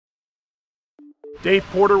Dave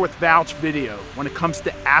Porter with Vouch Video. When it comes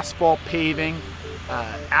to asphalt paving,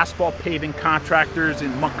 asphalt paving contractors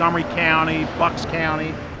in Montgomery County, Bucks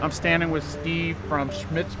County. I'm standing with Steve from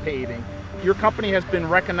Schmitz Paving. Your company has been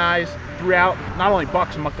recognized throughout not only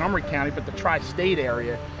Bucks and Montgomery County, but the tri-state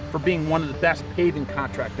area for being one of the best paving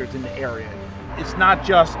contractors in the area. It's not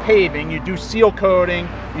just paving, you do seal coating,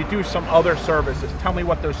 you do some other services. Tell me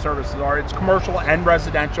what those services are. It's commercial and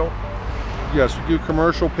residential. Yes, we do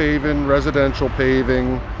commercial paving, residential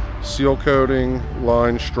paving, seal coating,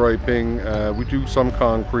 line striping. We do some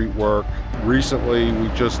concrete work. Recently, we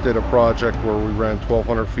just did a project where we ran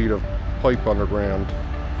 1,200 feet of pipe underground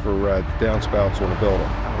for downspouts on a building.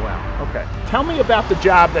 Oh, wow. Okay. Tell me about the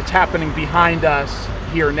job that's happening behind us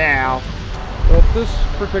here now. Well, this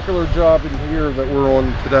particular job in here that we're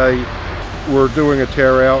on today, we're doing a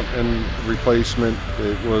tear out and replacement.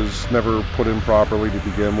 It was never put in properly to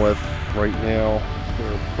begin with. Right now,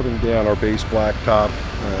 we're putting down our base blacktop.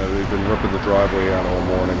 They've been ripping the driveway out all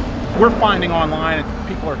morning. We're finding online that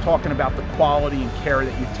people are talking about the quality and care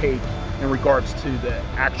that you take in regards to the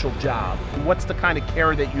actual job. What's the kind of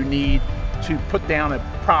care that you need to put down a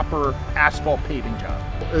proper asphalt paving job?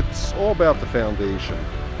 It's all about the foundation.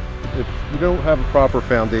 If you don't have a proper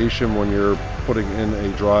foundation when you're putting in a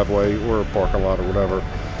driveway or a parking lot or whatever,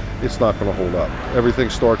 it's not going to hold up. Everything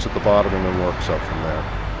starts at the bottom and then works up from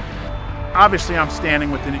there. Obviously, I'm standing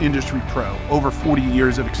with an industry pro, over 40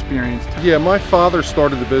 years of experience. Yeah, my father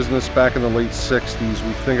started the business back in the late 60s.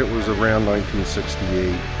 We think it was around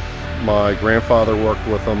 1968. My grandfather worked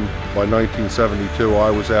with him. By 1972, I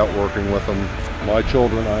was out working with him. My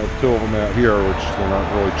children, I have two of them out here, which they're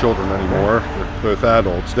not really children anymore. They're both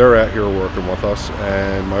adults. They're out here working with us,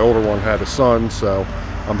 and my older one had a son, so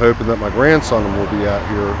I'm hoping that my grandson will be out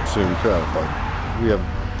here soon too. But we have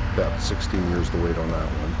about 16 years to wait on that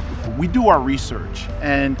one. We do our research,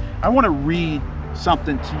 and I want to read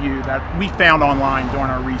something to you that we found online during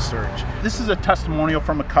our research. This is a testimonial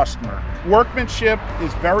from a customer. Workmanship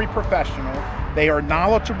is very professional. They are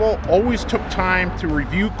knowledgeable, always took time to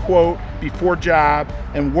review quote before job,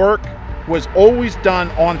 and work was always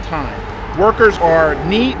done on time. Workers are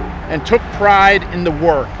neat and took pride in the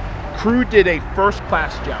work. Crew did a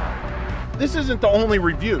first-class job. This isn't the only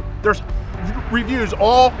review. There's reviews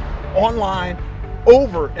all online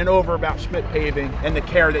over and over about Schmitz Paving and the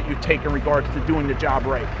care that you take in regards to doing the job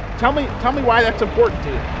right. Tell me why that's important to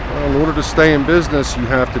you. Well, in order to stay in business, you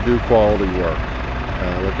have to do quality work.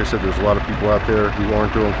 Like I said, there's a lot of people out there who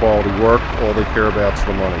aren't doing quality work. All they care about is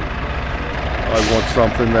the money. I want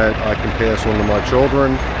something that I can pass on to my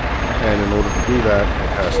children, and in order to do that, it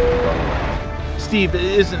has to be done right. Steve, it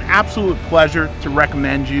is an absolute pleasure to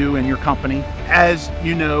recommend you and your company. As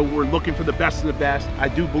you know, we're looking for the best of the best. I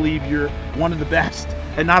do believe you're one of the best.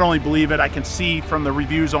 And not only believe it, I can see from the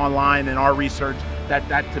reviews online and our research that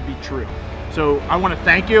to be true. So I want to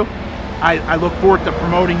thank you. I look forward to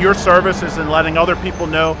promoting your services and letting other people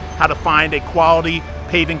know how to find a quality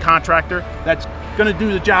paving contractor that's going to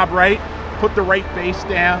do the job right, put the right base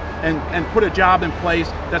down, and put a job in place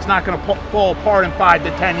that's not going to fall apart in 5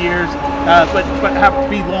 to 10 years, but have to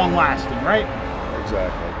be long lasting, right?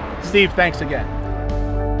 Exactly. Steve, thanks again.